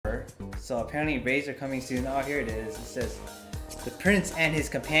So apparently raids are coming soon. Oh, here it is. It says, the prince and his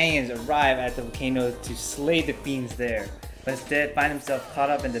companions arrive at the volcano to slay the fiends there, but instead find themselves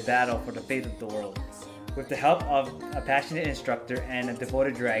caught up in the battle for the fate of the world. With the help of a passionate instructor and a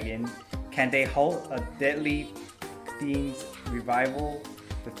devoted dragon, can they halt a deadly fiend's revival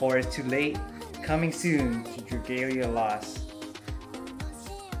before it's too late? Coming soon to Dragalia Lost.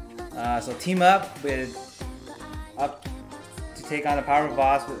 So team up to take on a powerful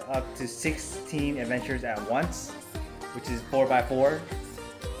boss with up to 16 adventures at once, which is 4x4,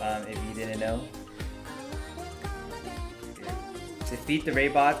 if you didn't know. Defeat the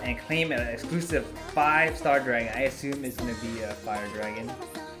raid boss and claim an exclusive 5-star dragon. I assume it's going to be a fire dragon,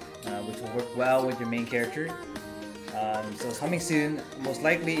 which will work well with your main character. So it's coming soon. Most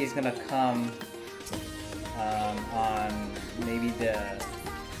likely it's going to come on maybe the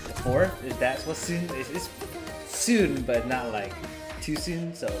 4th. If that's what's soon. It's soon, but not like too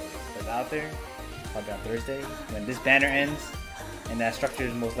soon. So it's out there. Probably on Thursday when this banner ends. And that structure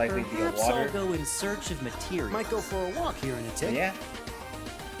is most likely be a water. I'll go in search of materials. Might go for a walk here in a tick. Yeah.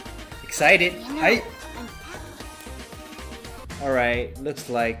 Excited. Hype. Alright, looks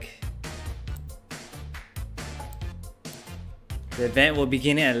like the event will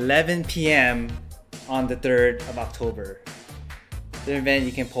begin at 11 p.m. on the 3rd of October. The event,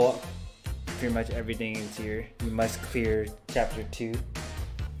 you can pull up pretty much everything is here. You must clear chapter 2.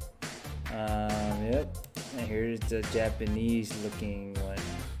 Yep. And here's the Japanese looking one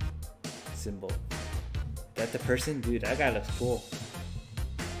symbol. That the person? Dude, that guy looks cool.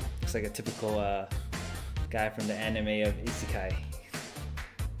 Looks like a typical guy from the anime of Isekai.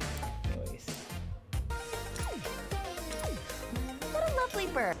 Anyways. What a lovely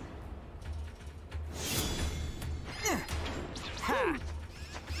bird. Ha!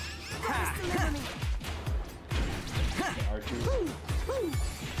 Ha! Archers.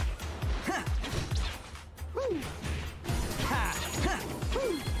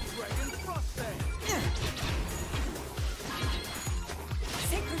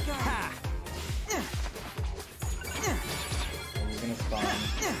 We're gonna spawn a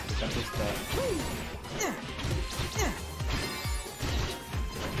bunch of stuff.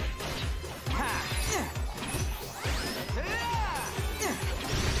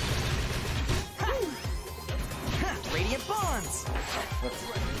 Radiant bonds!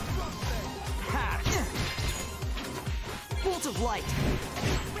 Bolt of light!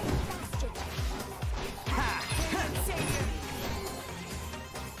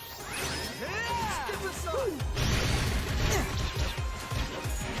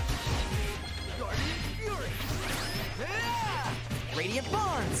 Radiant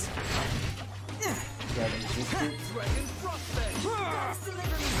bonds!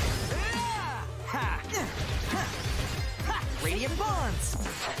 Radiant bonds!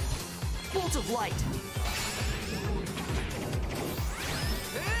 Bolt of light!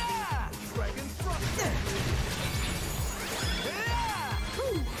 Dragon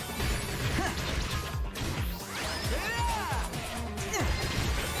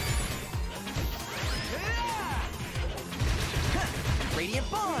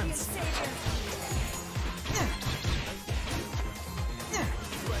Radiant bonds!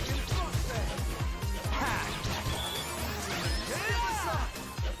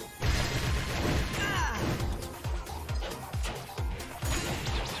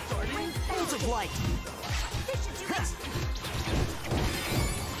 Bolt of light!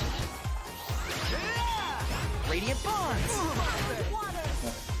 Radiant bonds!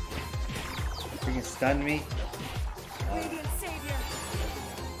 Freaking stunned me. Radiant savior.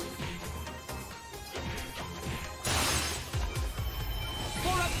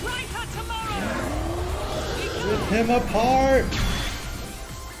 For a brighter tomorrow! Rip him apart!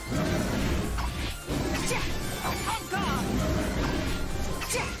 On guard!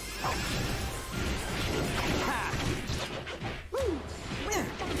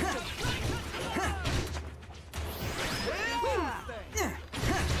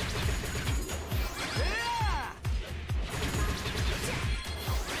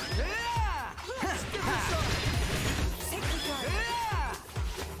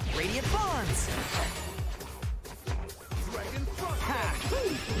 Radiant bonds!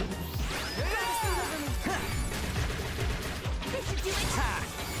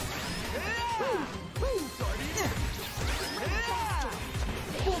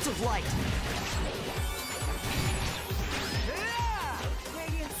 Bolt of light!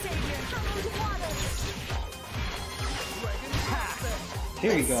 Radiant savior. Come to water.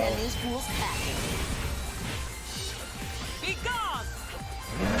 Here we go. Send these fools packing. Be gone!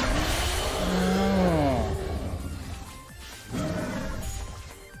 Oh.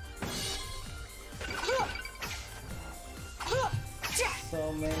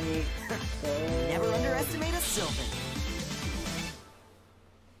 many. Never underestimate a Sylvan.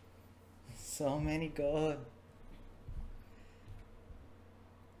 So many gold.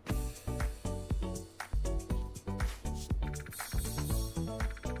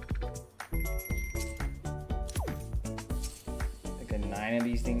 Like a 9 of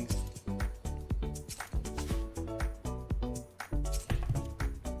these things.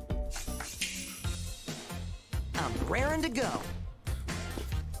 I'm raring to go.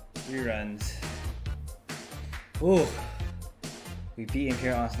 3 runs. Ooh. We beat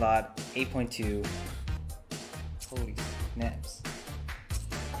Imperial Onslaught 8.2. Holy snaps.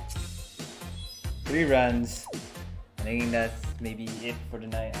 3 runs. I think that's maybe it for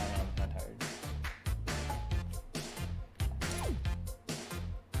tonight. I don't know, I'm kind of tired.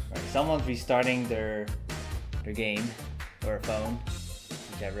 Alright, someone's restarting their game or phone.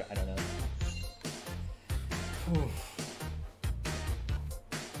 Whichever, I don't know. Whew.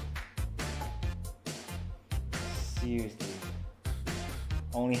 Seriously.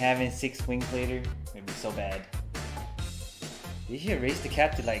 Only having 6 wings later would be so bad. They should raise the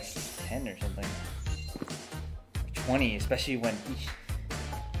cap to like 10 or something. Or 20, especially when each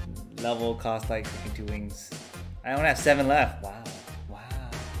level costs like 2 wings. I only have 7 left. Wow. Wow.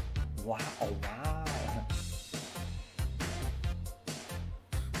 Wow. Wow.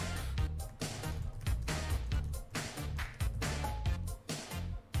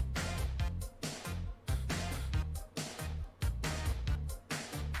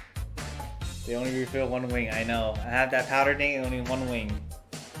 They only refill 1 wing. I know. I have that powder thing and only 1 wing.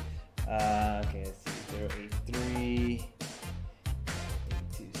 Okay, let's see. 083.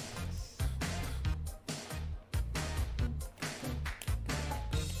 826.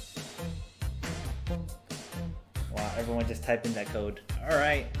 Wow, everyone just type in that code.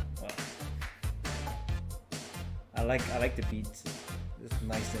 Alright. Well, I like the beats. It's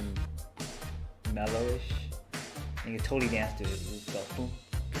nice and mellowish. You can totally dance to it. Let's go. Boom.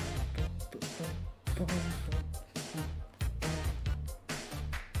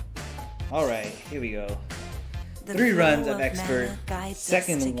 Alright, here we go. 3 runs of expert.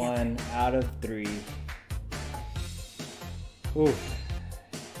 Second one out of 3. Oof.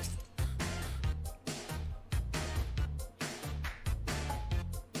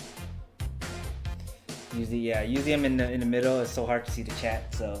 Usually I'm in the middle. It's so hard to see the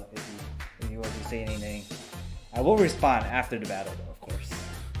chat. So if you want to say anything, I will respond after the battle, though, of course.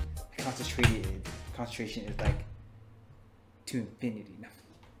 Concentration is like to infinity, no,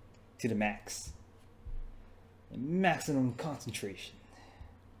 to the max. Maximum concentration.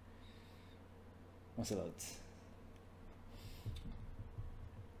 Once it loads.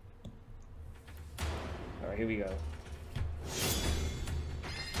 Alright, here we go.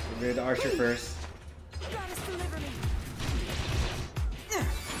 Get rid of the archer first. Goddess, deliver me.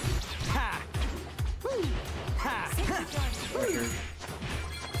 Ha! Ha! Archer.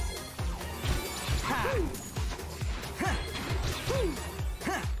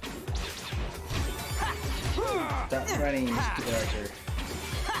 Stop running, you stupid archer.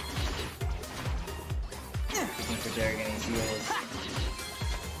 Looking for Derek and his heals.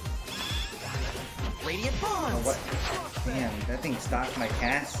 Radiant bonds. Oh, what? Damn, that thing stopped my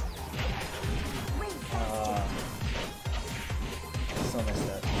cast? So messed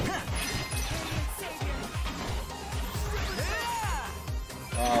up.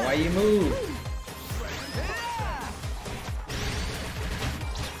 Oh, why you move?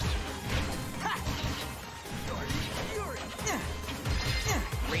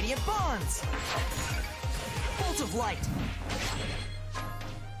 Radiant bonds. Bolt of light.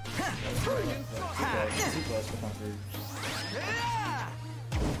 Too close for comfort.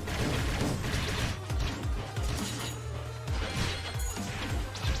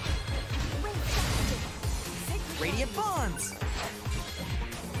 Radiant bonds.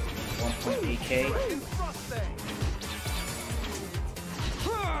 1.8k.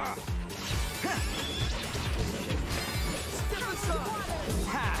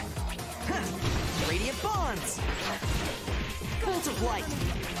 Radiant bonds. Bolt of light.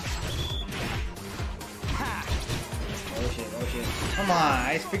 Oh shit. Come on,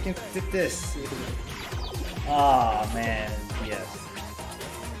 I freaking did this. Oh man, yes.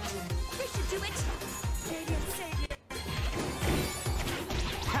 This should do it. Radiant savior.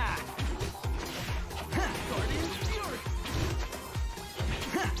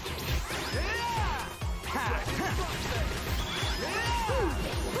 God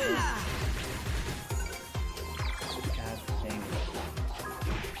dang it.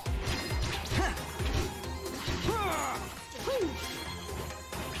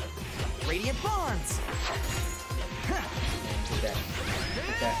 Radiant bonds. Get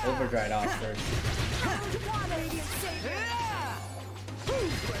that overdrive off first.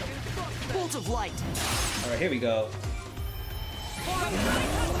 Bolt of light. Alright, here we go.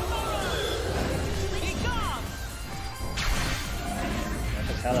 That's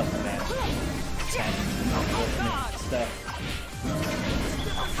a hell of a man. Stuff.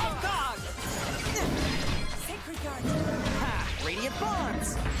 Sacred guard. Radiant bonds.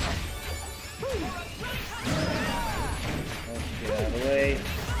 Get out of the way.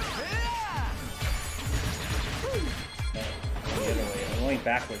 The other way. I'm going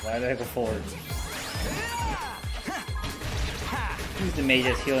backwards. Why did I go forward? Who's the mage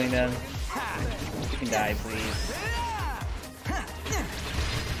that's healing them? You can die, please.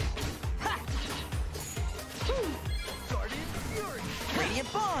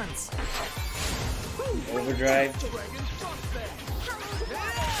 Radiant bonds. Overdrive.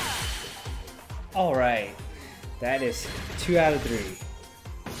 Alright. That is 2 out of 3.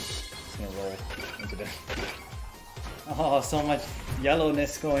 Just gonna roll into the... Oh, so much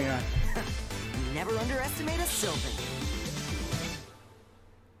yellowness going on. Never underestimate a Sylvan.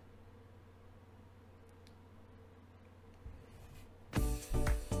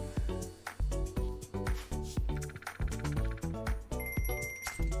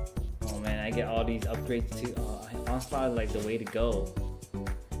 Oh man, I get all these upgrades too. Onslaught is like the way to go. Do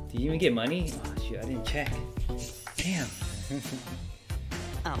you even get money? Oh shoot, I didn't check. Damn.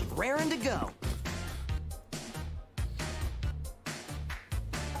 I'm raring to go.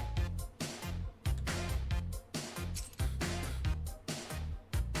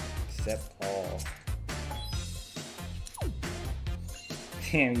 Except Paul.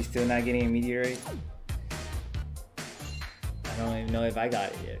 Damn, you still not getting a meteorite? I don't even know if I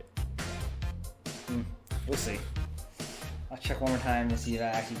got it yet. We'll see. I'll check one more time to see if I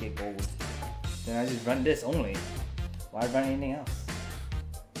actually get gold. Then I just run this only. Why run anything else?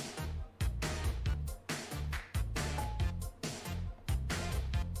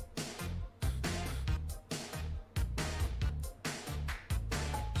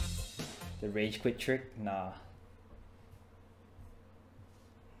 The rage quit trick? Nah.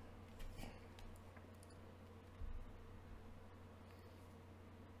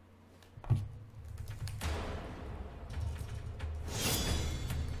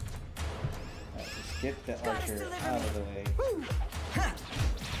 Alright, just get the archer out of the way. Okay.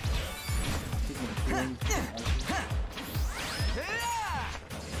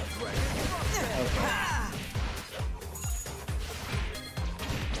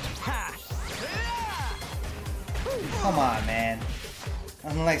 Come on, man.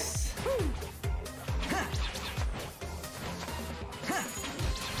 Unless...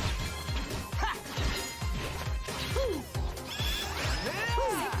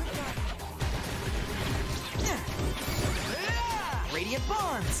 Radiant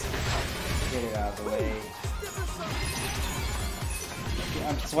bonds. Get it out of the way.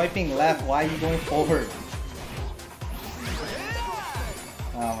 I'm swiping left. Why are you going forward?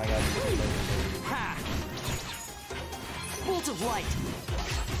 Oh my god. Bolt of light.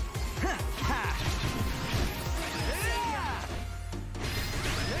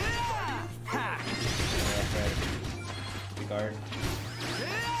 Guard.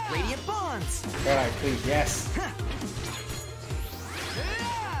 Radiant bonds. Alright, please, yes.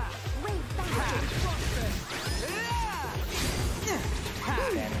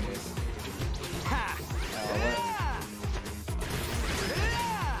 Damn this. What?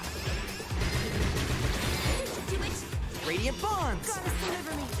 Radiant bonds.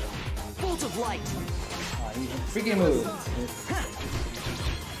 Bolt of light. Oh, you freaking move.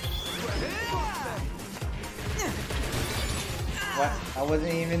 What? I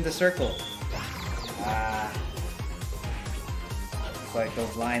wasn't even in the circle. Ah. It's like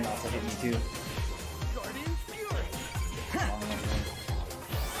those lines also hit me too.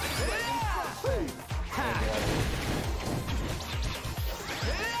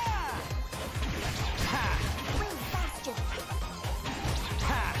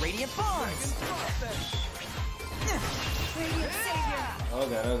 Radiant bonds. Radiant savior. Oh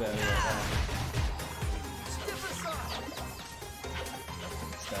god, oh god, oh god.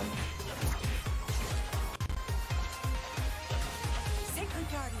 Stun. Sacred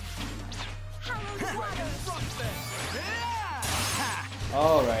guardian. Hallowed waters.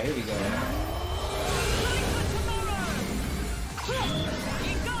 Alright, here we go.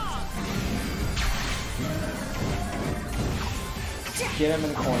 Get him in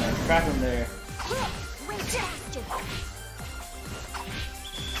the corner. Trap him there.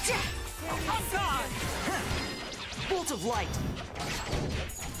 Bolt of light.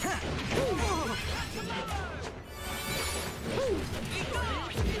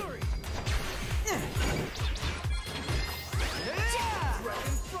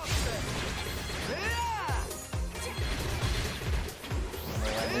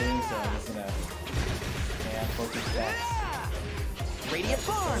 Radiant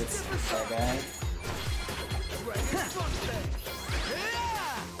bonds. That guy.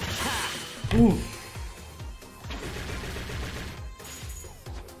 Ooh.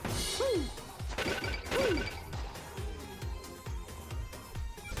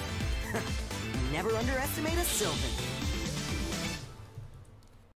 Never underestimate a Sylvan.